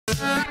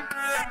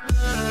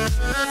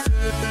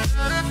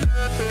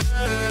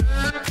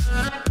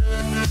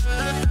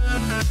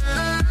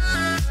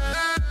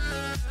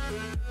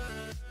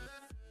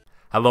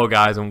Hello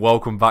guys and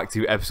welcome back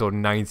to episode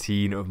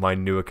 19 of my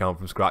new account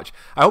from scratch.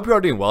 I hope you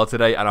are doing well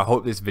today and I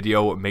hope this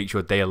video makes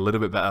your day a little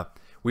bit better.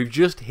 We've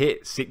just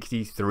hit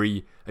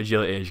 63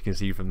 agility as you can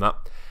see from that.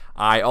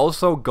 I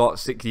also got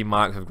 60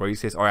 marks of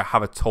grace, or I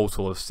have a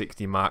total of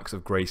 60 marks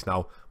of grace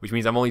now, which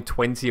means I'm only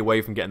 20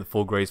 away from getting the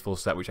full Graceful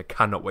set, which I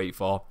cannot wait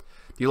for.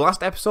 The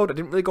last episode I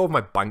didn't really go over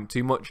my bank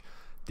too much.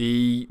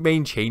 The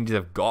main changes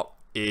I've got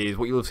is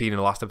what you'll have seen in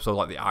the last episode,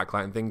 like the arc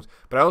light and things,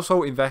 but I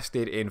also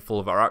invested in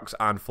full Varrows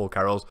and full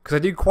Carols because I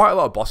do quite a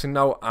lot of bossing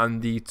now,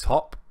 and the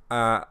top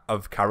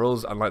of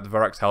Carols and like the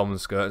Varrows helm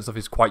and skirt and stuff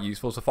is quite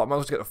useful, so I thought I might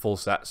as well get the full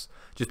sets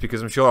just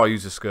because I'm sure I'll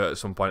use the skirt at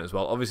some point as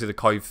well. Obviously the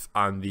coif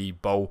and the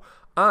bow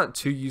aren't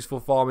too useful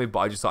for me, but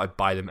I just thought I'd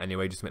buy them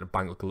anyway just to make the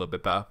bank look a little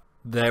bit better.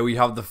 There we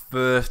have the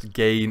first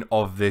gain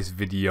of this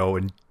video,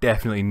 and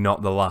definitely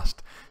not the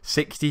last.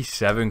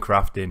 67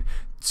 crafting.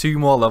 3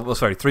 more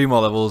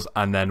levels,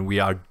 and then we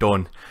are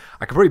done.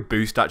 I could probably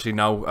boost actually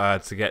now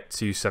to get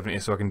to 70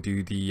 so I can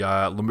do the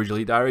Lumberjage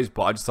Elite Diaries,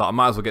 but I just thought I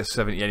might as well get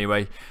 70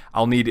 anyway.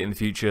 I'll need it in the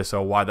future,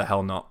 so why the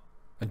hell not?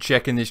 And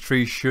checking this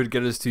tree should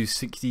get us to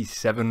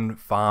 67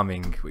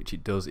 farming, which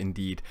it does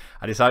indeed.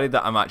 I decided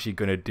that I'm actually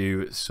going to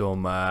do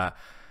some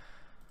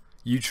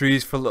U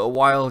trees for a little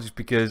while just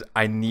because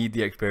I need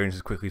the experience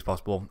as quickly as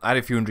possible. I had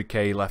a few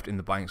 100k left in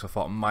the bank, so I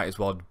thought I might as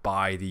well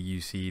buy the U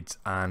seeds,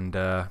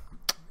 and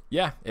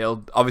yeah,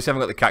 it'll obviously I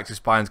haven't got the cactus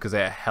spines because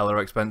they're hella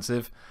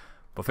expensive,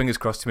 but fingers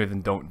crossed to me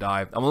then don't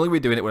die. I'm only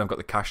doing it when I've got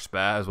the cash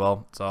spare as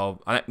well, so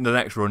the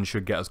next run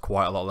should get us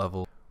quite a lot of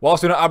level.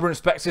 Whilst doing an aberrant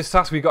spectres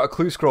task, we got a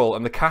clue scroll,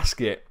 and the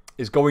casket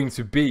is going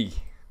to be,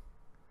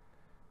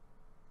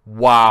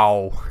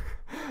 wow.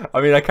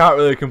 I mean, I can't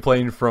really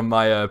complain from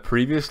my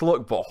previous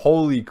look, but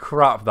holy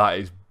crap, that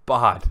is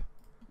bad.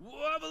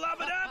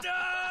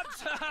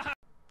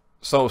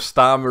 So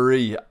Star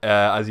Marie,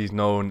 as he's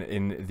known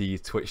in the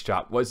Twitch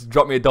chat, wants to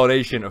drop me a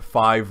donation of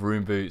 5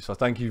 rune boots. So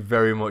thank you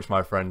very much,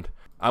 my friend.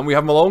 And we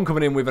have Malone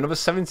coming in with another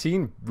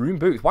 17 rune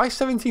boots. Why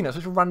 17? That's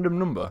such a random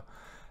number.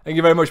 Thank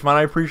you very much, man.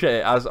 I appreciate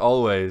it, as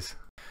always.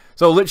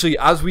 So literally,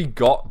 as we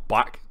got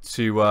back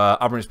to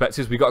Aberrant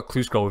Spectres, we got a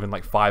clue scroll within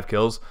like 5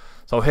 kills.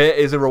 So here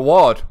is a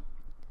reward.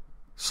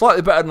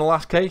 Slightly better than the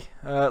last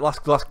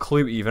last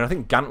clue even. I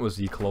think Gant was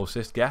the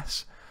closest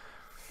guess.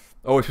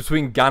 Oh, it's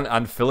between Gant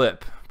and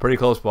Philip. Pretty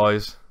close,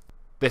 boys.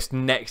 This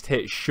next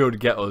hit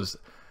should get us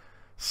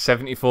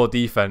 74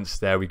 defense.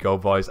 There we go,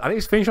 boys. And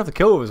he's finished off the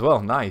kill as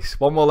well. Nice.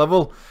 One more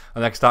level,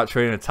 and then I can start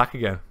training attack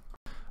again.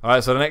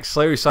 Alright, so the next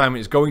Slayer assignment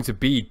is going to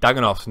be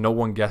Dagonoffs. No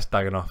one guessed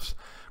Dagonoffs.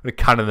 I'm going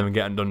to cannon them and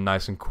get them done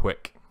nice and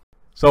quick.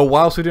 So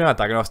whilst we're doing our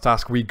Dagonoffs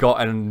task, we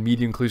got a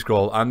medium clue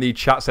scroll, and the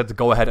chat said to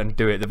go ahead and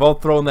do it. They've all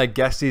thrown their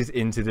guesses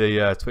into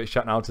the Twitch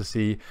chat now to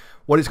see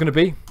what it's going to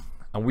be.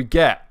 And we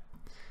get...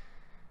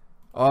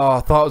 oh, I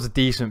thought it was a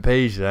decent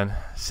page then.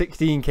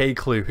 16k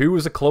clue. Who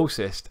was the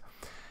closest?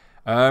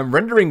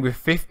 Rendering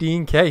with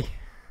 15k.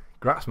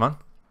 Congrats, man.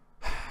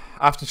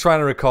 After trying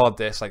to record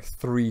this like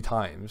 3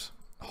 times,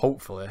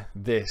 hopefully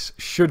this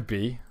should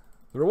be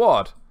the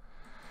reward.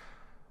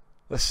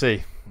 Let's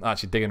see.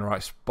 Actually digging the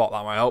right spot,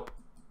 that might help.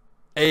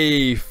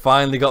 Hey,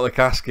 finally got the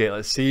casket.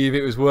 Let's see if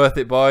it was worth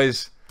it,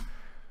 boys.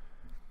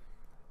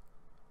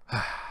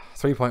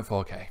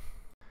 3.4k.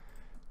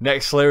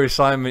 Next Slayer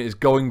assignment is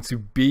going to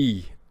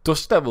be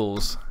Dust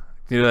Devils.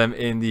 You know them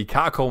in the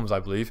catacombs, I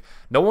believe.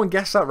 No one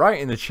guessed that right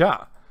in the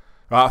chat.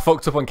 Right, I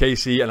fucked up on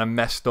KC and I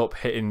messed up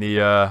hitting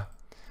the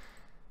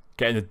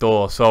getting the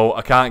door, so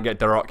I can't get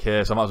Darok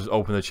here, so I might as well just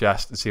open the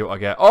chest and see what I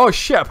get. Oh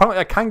shit, apparently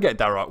I can get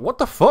Darok. What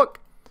the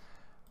fuck?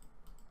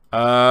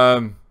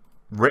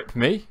 Rip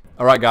me.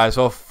 Alright guys,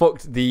 so I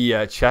fucked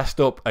the chest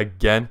up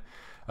again.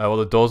 Well,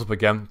 the door's up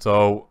again,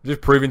 so just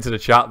proving to the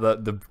chat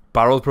that the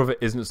Barrows brother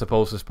isn't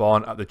supposed to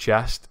spawn at the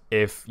chest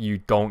if you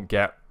don't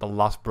get the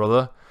last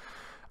brother.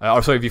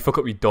 Or sorry, if you fuck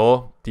up your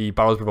door, the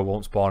Barrows brother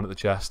won't spawn at the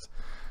chest.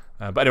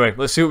 But anyway,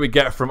 let's see what we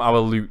get from our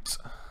loot.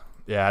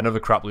 Yeah, another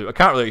crap loot. I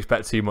can't really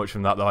expect too much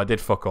from that though. I did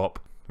fuck up.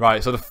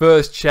 Right, so the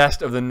first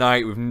chest of the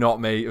night we've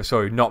not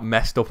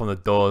messed up on the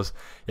doors.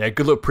 Yeah,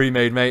 good luck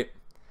pre-made, mate.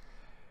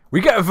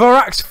 We get a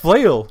Varrows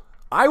flail.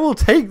 I will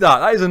take that.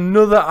 That is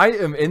another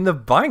item in the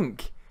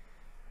bank.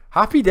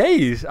 Happy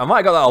days. I might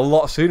have got that a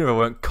lot sooner if I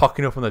weren't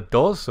cocking up on the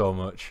doors so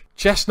much.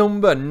 Chest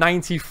number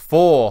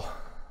 94.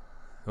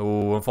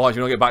 Oh,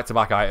 unfortunately, we don't get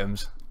back-to-back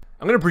items.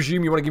 I'm going to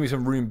presume you want to give me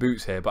some rune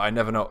boots here, but I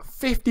never know.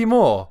 50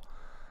 more.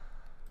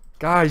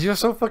 Guys, you're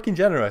so fucking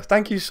generous.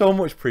 Thank you so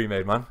much,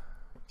 pre-made, man.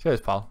 Cheers,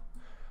 pal.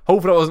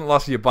 Hopefully that wasn't the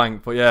last of your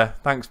bank, but yeah,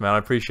 thanks, man. I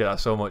appreciate that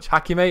so much.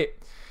 Hakkie, mate,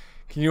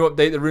 can you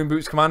update the rune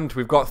boots command?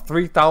 We've got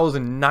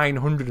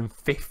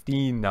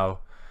 3,915 now.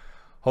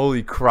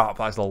 Holy crap,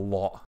 that's a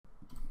lot.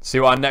 See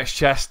what our next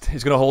chest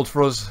is going to hold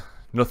for us.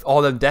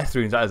 All them death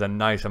runes. That is a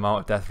nice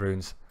amount of death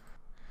runes.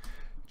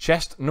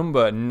 Chest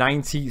number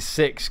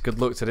 96. Good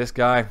luck to this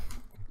guy.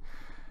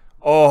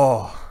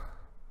 Oh,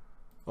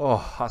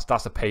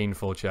 that's a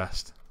painful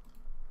chest.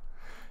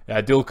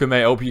 Yeah, Dulka,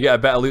 mate. Hope you get a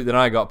better loot than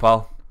I got,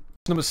 pal.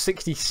 Number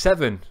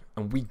 67,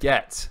 and we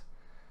get...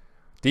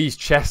 these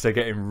chests are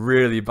getting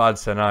really bad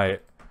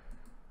tonight.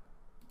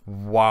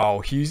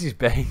 Wow, Huughes is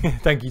bang.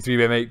 Thank you,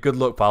 3B, mate. Good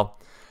luck, pal.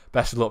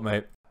 Best of luck,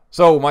 mate.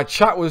 So, my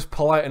chat was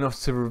polite enough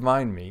to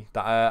remind me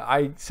that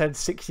I said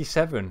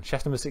 67,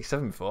 chest number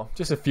 67 before.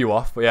 Just a few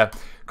off, but yeah.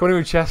 Coming in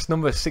with chest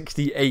number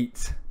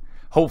 68.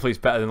 Hopefully it's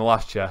better than the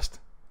last chest.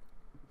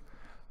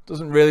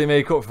 Doesn't really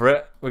make up for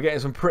it. We're getting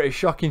some pretty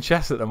shocking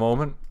chests at the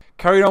moment.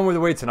 Carrying on with the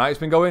way tonight's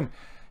been going.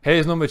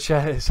 Here's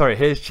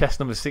chest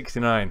number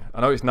 69.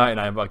 I know it's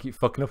 99, but I keep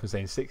fucking up and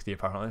saying 60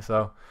 apparently,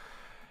 so.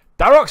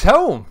 Darrock's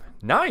helm!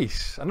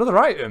 Nice! Another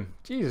item.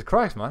 Jesus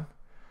Christ, man.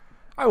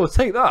 I will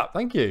take that,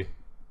 thank you.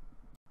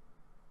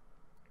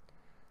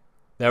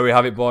 There we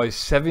have it, boys.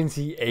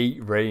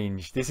 78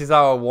 range. This is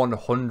our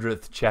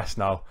 100th chest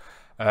now.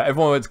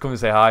 Everyone wants to come and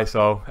say hi,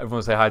 so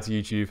everyone say hi to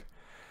YouTube.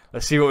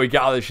 Let's see what we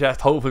get out of the chest.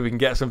 Hopefully we can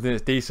get something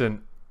that's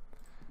decent.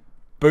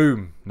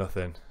 Boom.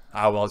 Nothing.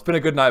 Ah, well, it's been a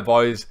good night,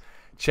 boys.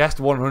 Chest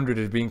 100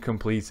 has been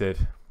completed.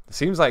 It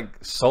seems like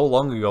so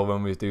long ago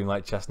when we was doing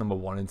like chest number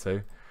 1 and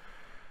 2.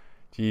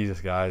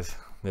 Jesus, guys.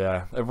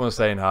 Yeah, everyone's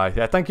saying hi.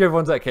 Yeah, thank you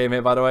everyone that came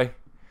in, by the way.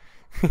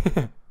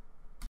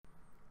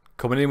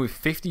 Coming in with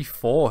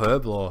 54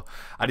 Herblore.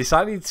 I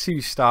decided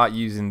to start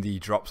using the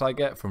drops I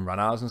get from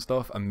Ranars and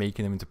stuff and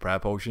making them into prayer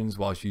potions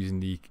whilst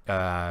using the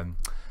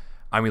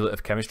Amulet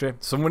of Chemistry.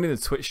 Someone in the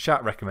Twitch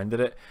chat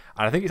recommended it,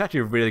 and I think it's actually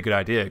a really good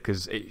idea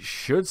because it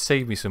should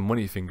save me some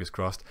money, fingers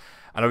crossed.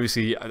 And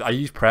obviously, I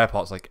use prayer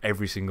pots like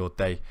every single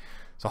day,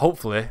 so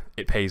hopefully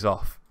it pays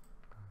off.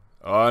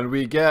 And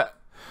we get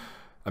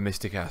a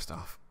Mystic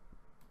Airstaff.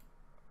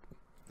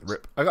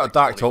 Rip. I got a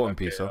Dark Totem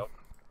piece, so.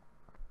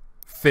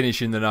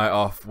 Finishing the night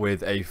off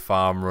with a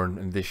farm run,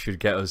 and this should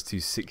get us to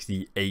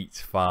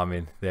 68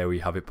 farming. There we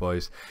have it,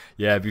 boys.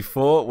 Yeah,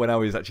 before when I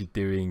was actually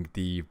doing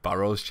the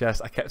Barrows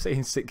chest, I kept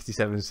saying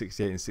 67,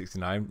 68 and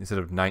 69 instead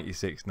of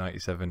 96,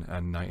 97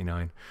 and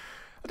 99.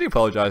 I do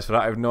apologise for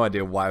that. I have no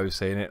idea why I was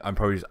saying it. I'm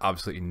probably just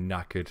absolutely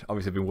knackered.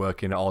 Obviously I've been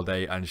working all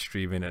day and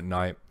streaming at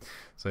night,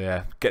 so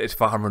yeah, get this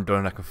farm run done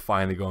and I can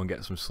finally go and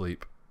get some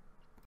sleep.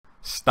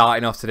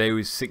 Starting off today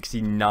with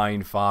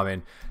 69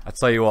 farming. I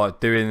tell you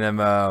what, doing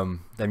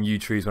them yew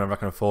trees whenever I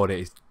can afford it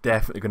is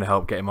definitely going to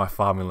help getting my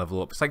farming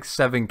level up. It's like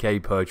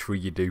 7k per tree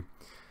you do.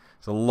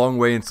 It's a long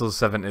way until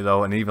 70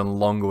 though, and an even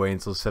longer way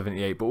until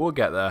 78, but we'll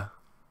get there.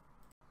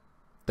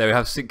 There we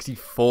have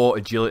 64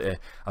 agility.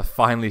 I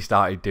finally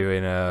started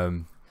doing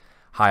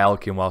high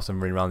alchemy whilst I'm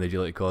running around the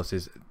agility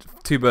courses.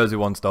 2 birds with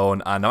 1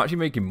 stone, and I'm actually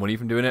making money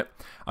from doing it.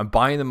 I'm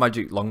buying the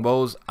magic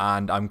longbows,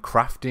 and I'm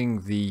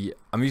crafting the.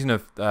 I'm using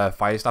a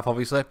fire staff,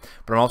 obviously,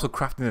 but I'm also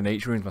crafting the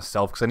nature runes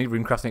myself because I need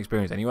rune crafting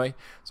experience anyway.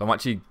 So I'm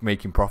actually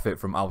making profit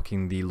from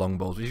alcheming the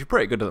longbows, which is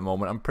pretty good at the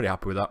moment. I'm pretty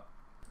happy with that.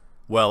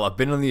 Well, I've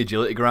been on the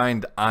agility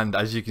grind, and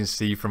as you can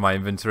see from my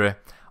inventory,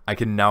 I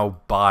can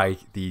now buy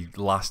the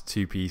last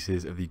 2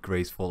 pieces of the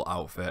Graceful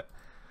outfit.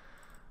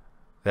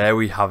 There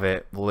we have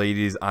it,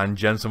 ladies and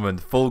gentlemen.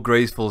 The full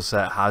Graceful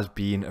set has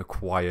been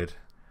acquired.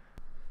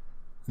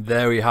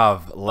 There we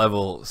have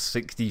level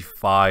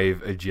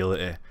 65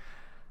 agility.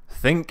 I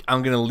think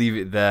I'm going to leave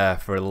it there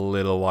for a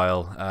little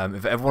while.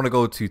 If I ever want to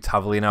go to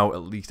Taverley now,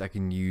 at least I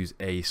can use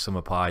a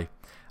summer pie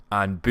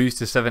and boost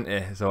to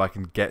 70 so I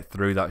can get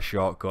through that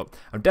shortcut.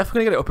 I'm definitely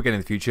going to get it up again in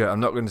the future. I'm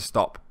not going to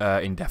stop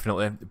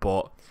indefinitely,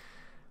 but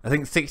I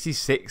think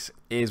 66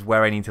 is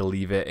where I need to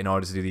leave it in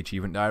order to do the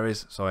achievement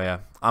diaries. So yeah,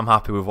 I'm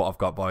happy with what I've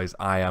got, boys.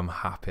 I am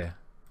happy.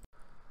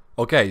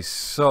 Okay,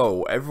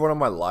 so everyone on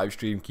my live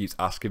stream keeps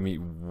asking me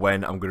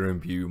when I'm going to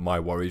imbue my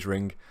Warriors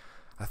Ring.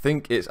 I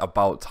think it's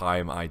about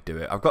time I do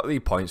it. I've got the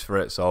points for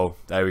it, so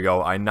there we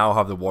go. I now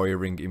have the Warrior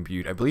Ring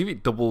imbued. I believe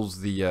it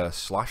doubles the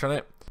slash on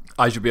it.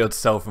 I should be able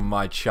to tell from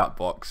my chat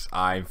box,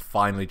 I'm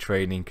finally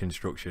training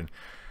construction.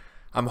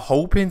 I'm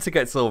hoping to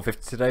get to level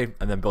 50 today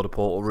and then build a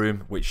portal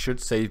room, which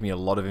should save me a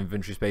lot of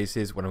inventory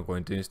spaces when I'm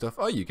going doing stuff.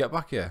 Oh, you get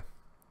back here.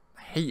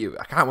 I hate you.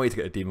 I can't wait to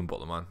get a demon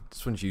butler, man.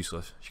 This one's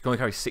useless. She can only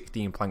carry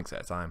 16 planks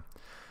at a time.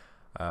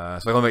 So I'm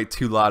going to make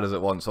 2 ladders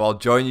at once. So I'll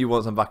join you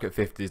once I'm back at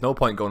 50. There's no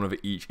point going over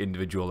each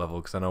individual level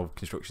because I know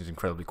construction is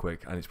incredibly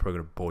quick and it's probably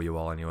going to bore you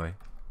all anyway.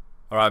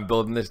 Alright, I'm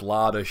building this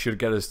ladder. Should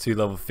get us to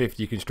level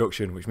 50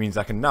 construction, which means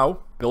I can now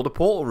build a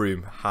portal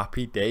room.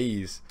 Happy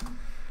days.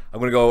 I'm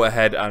going to go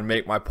ahead and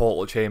make my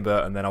portal chamber,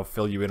 and then I'll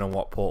fill you in on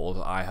what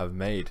portals I have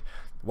made.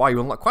 Wow,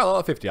 you unlock quite a lot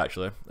of 50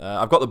 actually.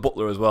 I've got the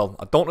butler as well.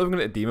 I don't know if I'm going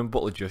to get a demon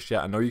butler just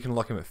yet. I know you can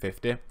lock him at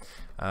 50.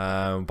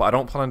 But I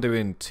don't plan on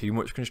doing too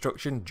much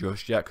construction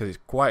just yet because it's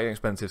quite an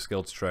expensive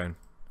skill to train.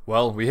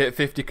 Well, we hit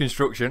 50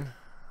 construction,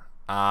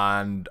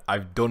 and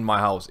I've done my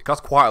house. It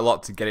costs quite a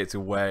lot to get it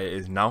to where it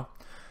is now.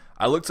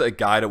 I looked at a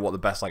guide at what the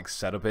best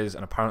setup is,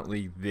 and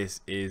apparently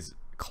this is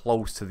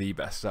close to the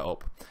best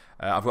setup.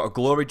 I've got a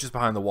glory just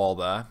behind the wall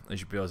there, as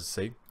you'll be able to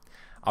see.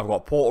 I've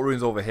got portal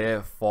rooms over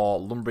here for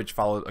Lumbridge,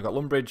 I've got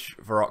Lumbridge,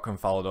 Varrock and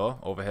Falador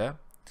over here.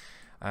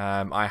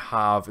 I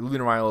have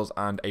Lunar Isles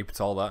and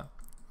Apatol there.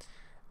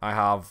 I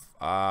have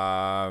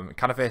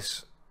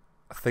Canifis,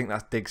 I think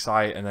that's Dig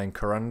Site, and then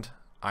Currand.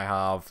 I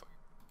have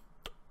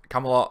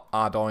Camelot,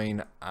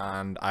 Ardoin,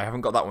 and I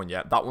haven't got that one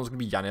yet. That one's going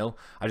to be Yanil.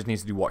 I just need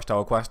to do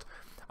Watchtower quest.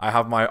 I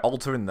have my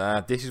altar in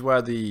there. This is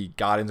where the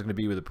guardians are going to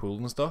be with the pool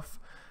and stuff.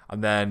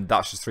 And then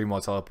that's just 3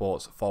 more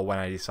teleports for when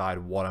I decide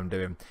what I'm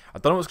doing. I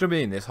don't know what's going to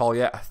be in this hall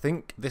yet. I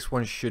think this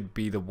one should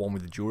be the one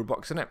with the jewelry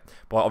box in it.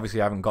 But obviously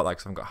I haven't got that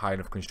because I haven't got high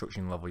enough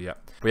construction level yet.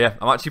 But yeah,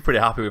 I'm actually pretty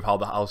happy with how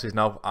the house is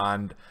now.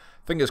 And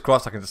fingers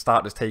crossed I can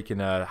start just taking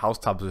house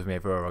tabs with me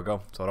everywhere I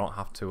go. So I don't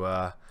have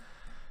to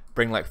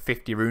bring like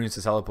 50 runes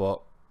to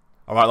teleport.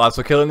 Alright lads,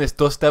 so killing this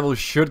Dust Devil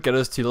should get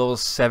us to level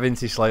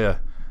 70 Slayer.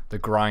 The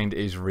grind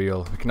is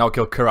real. We can now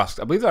kill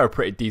Kurask. I believe they're a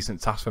pretty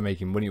decent task for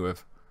making money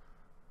with.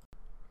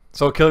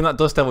 So killing that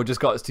Dust Devil just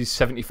got us to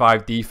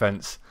 75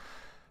 defense.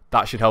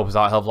 That should help us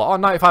out a hell of a lot. Oh,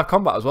 95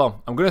 combat as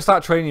well. I'm going to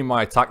start training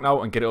my attack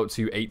now and get it up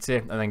to 80.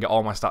 And then get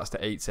all my stats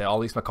to 80. Or at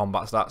least my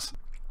combat stats.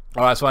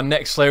 Alright, so our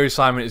next Slayer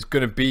assignment is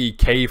going to be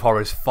Cave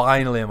Horrors.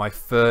 Finally, my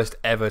first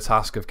ever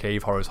task of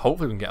Cave Horrors.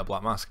 Hopefully we can get a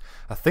Black Mask.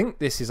 I think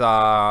this is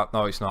our...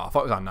 No, it's not. I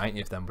thought it was our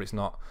 90th then, but it's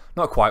not.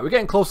 Not quite. We're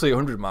getting close to the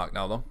 100 mark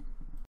now, though.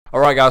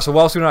 Alright, guys. So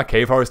whilst doing our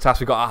Cave Horrors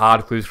task, we got a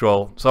hard clue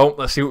scroll. So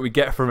let's see what we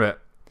get from it.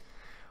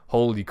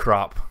 Holy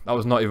crap. That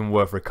was not even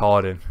worth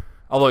recording.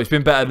 Although it's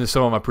been better than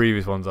some of my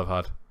previous ones I've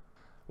had.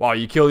 Wow,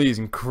 you kill these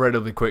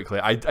incredibly quickly.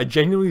 I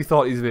genuinely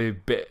thought these would be a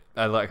bit,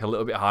 like a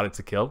little bit harder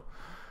to kill.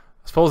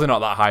 I suppose they're not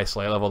that high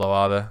Slayer level though,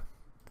 are they?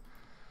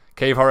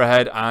 Cave Horror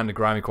Head and a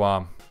Grimy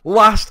Qualm.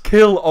 Last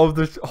kill of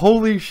the...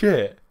 Holy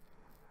shit.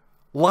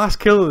 Last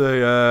kill of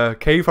the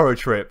Cave Horror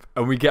trip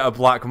and we get a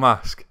Black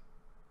Mask.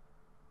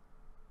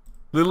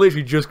 They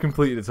literally just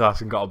completed the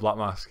task and got a Black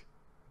Mask.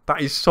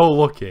 That is so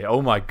lucky.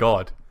 Oh my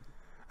god.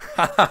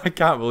 I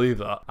can't believe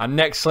that. Our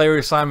next Slayer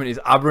assignment is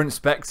Aberrant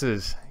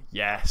Spectres.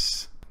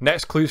 Yes.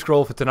 Next clue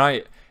scroll for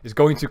tonight is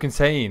going to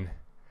contain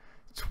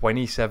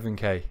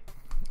 27k.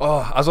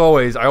 Oh, as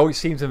always, I always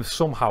seem to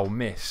somehow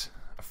miss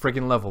a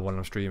friggin' level when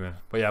I'm streaming.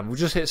 But yeah, we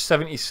just hit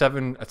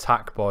 77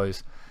 attack,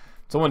 boys.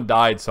 Someone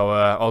died, so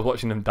I was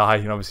watching them die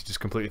and obviously just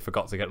completely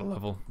forgot to get the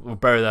level. We'll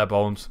bury their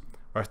bones.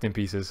 Rest in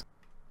pieces.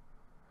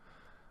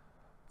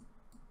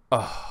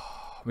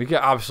 Oh, we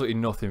get absolutely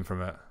nothing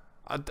from it.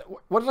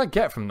 What did I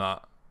get from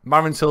that?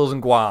 Marintils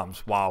and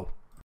Guams. Wow.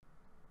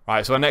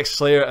 Right, so our next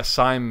Slayer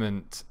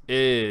assignment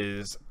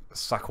is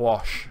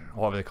Sakwash.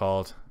 Whatever they're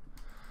called.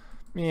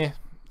 Yeah.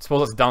 I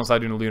suppose that's the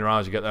downside doing a lunar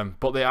hours, you get them.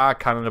 But they are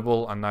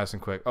cannonable and nice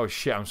and quick. Oh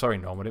shit, I'm sorry,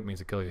 Norm. I didn't mean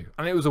to kill you.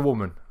 And it was a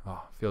woman.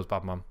 Oh, feels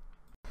bad, man.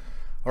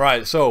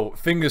 Alright, so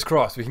fingers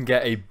crossed we can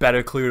get a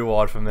better clue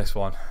reward from this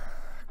one.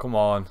 Come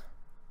on.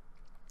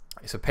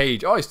 It's a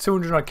page. Oh, it's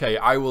 200k.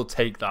 I will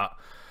take that.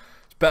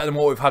 It's better than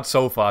what we've had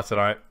so far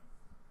tonight.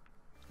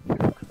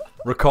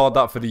 Record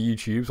that for the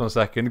YouTubes. 1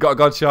 second. Got a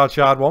God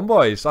Shard 1,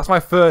 boys. That's my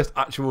first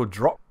actual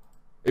drop.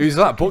 Who's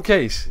that?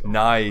 Bookcase.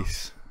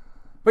 Nice.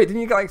 Wait,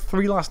 didn't you get like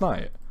 3 last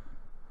night?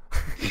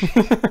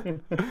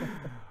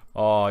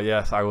 Oh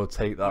yes, I will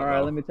take that.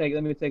 Alright, let me take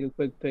a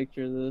quick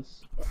picture of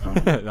this.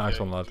 Nice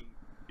one, lad.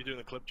 You doing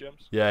the clip,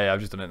 James? Yeah, I've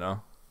just done it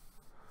now.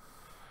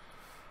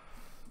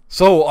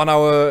 So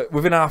on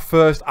within our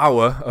first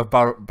hour of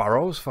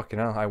Barrows, fucking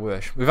hell, I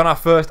wish. Within our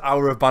first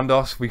hour of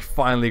Bandos, we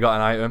finally got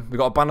an item. We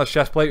got a Bandos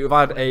chest plate. We've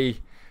had a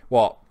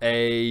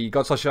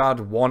Godslayer Shard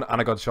 1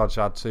 and a Godslayer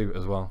Shard 2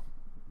 as well.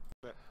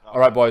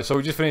 Alright boys, so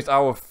we just finished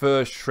our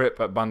first trip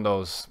at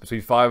Bandos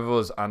between 5 of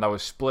us, and our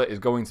split is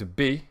going to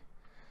be...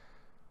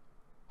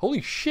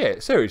 Holy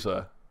shit,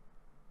 seriously?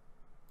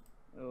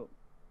 Oh.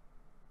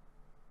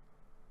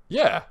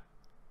 Yeah.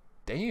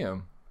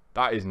 Damn.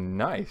 That is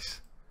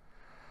nice.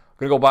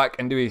 I'm going to go back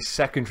and do a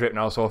second trip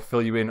now, so I'll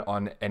fill you in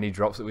on any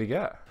drops that we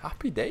get.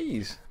 Happy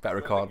days. Better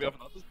record. We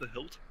haven't had this, the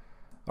hilt.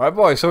 Alright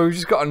boys, so we've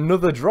just got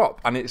another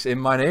drop, and it's in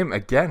my name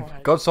again.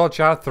 Godslayer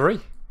Shard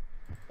 3.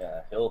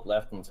 Yeah, hilt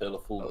left until a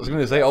full... I was going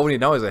to say, all we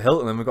need now is a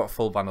hilt, and then we've got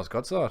full Bandos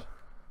Godsword.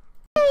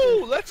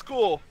 Oh, let's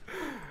go!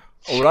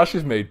 Oh, that's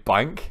just made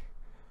bank.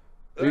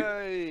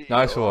 Hey,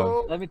 Nice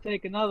one. Let me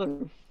take another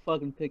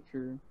fucking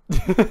picture.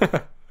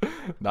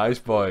 Nice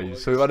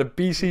boys. So we've had a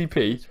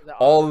BCP,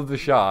 all of the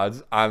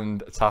shards,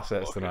 and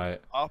tassets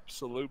tonight.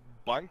 Absolute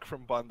bank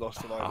from Bandos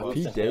tonight.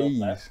 Happy lads.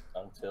 days.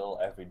 Until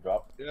every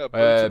drop.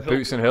 Yeah,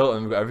 Boots and hilt,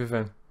 and we've got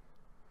everything.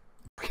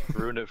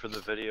 Ruined it for the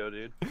video,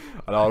 dude.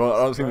 I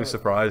don't seem to be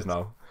surprised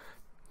now.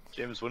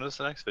 James, when is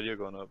the next video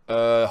going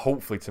up?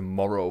 Hopefully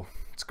tomorrow.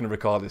 Just going to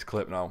record this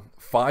clip now.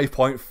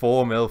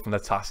 5.4 mil from the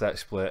Tasset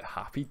split.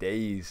 Happy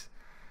days.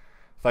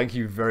 Thank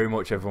you very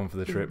much, everyone, for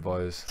the trip,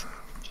 boys.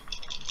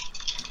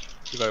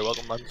 You're very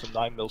welcome, man. Some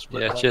 9 mil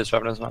split. Yeah, cheers for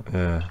having us, man.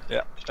 Yeah.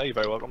 Yeah, hey, you're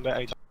very welcome,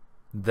 mate.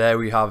 There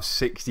we have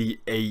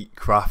 68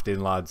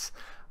 crafting, lads.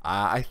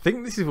 I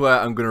think this is where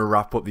I'm going to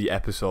wrap up the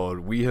episode.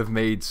 We have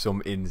made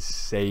some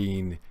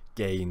insane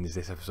gains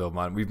this episode,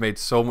 man. We've made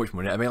so much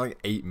money. I made like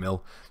 8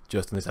 mil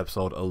just in this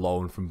episode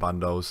alone from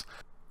Bandos.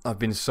 I've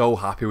been so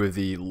happy with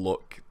the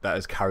luck that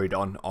has carried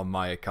on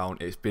my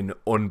account. It's been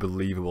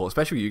unbelievable,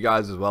 especially with you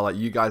guys as well. Like,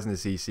 you guys in the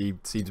CC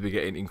seem to be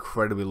getting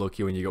incredibly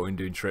lucky when you go and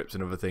doing trips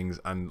and other things,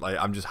 and like,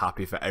 I'm just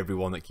happy for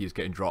everyone that keeps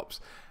getting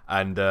drops,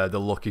 and the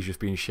luck is just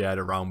being shared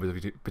around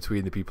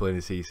between the people in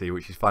the CC,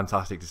 which is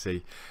fantastic to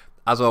see.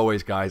 as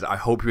always, guys, I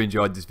hope you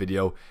enjoyed this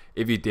video.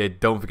 If you did,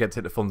 don't forget to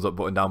hit the thumbs up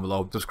button down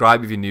below.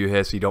 Subscribe if you're new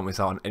here so you don't miss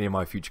out on any of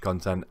my future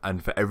content.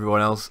 And for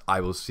everyone else, I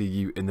will see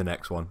you in the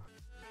next one.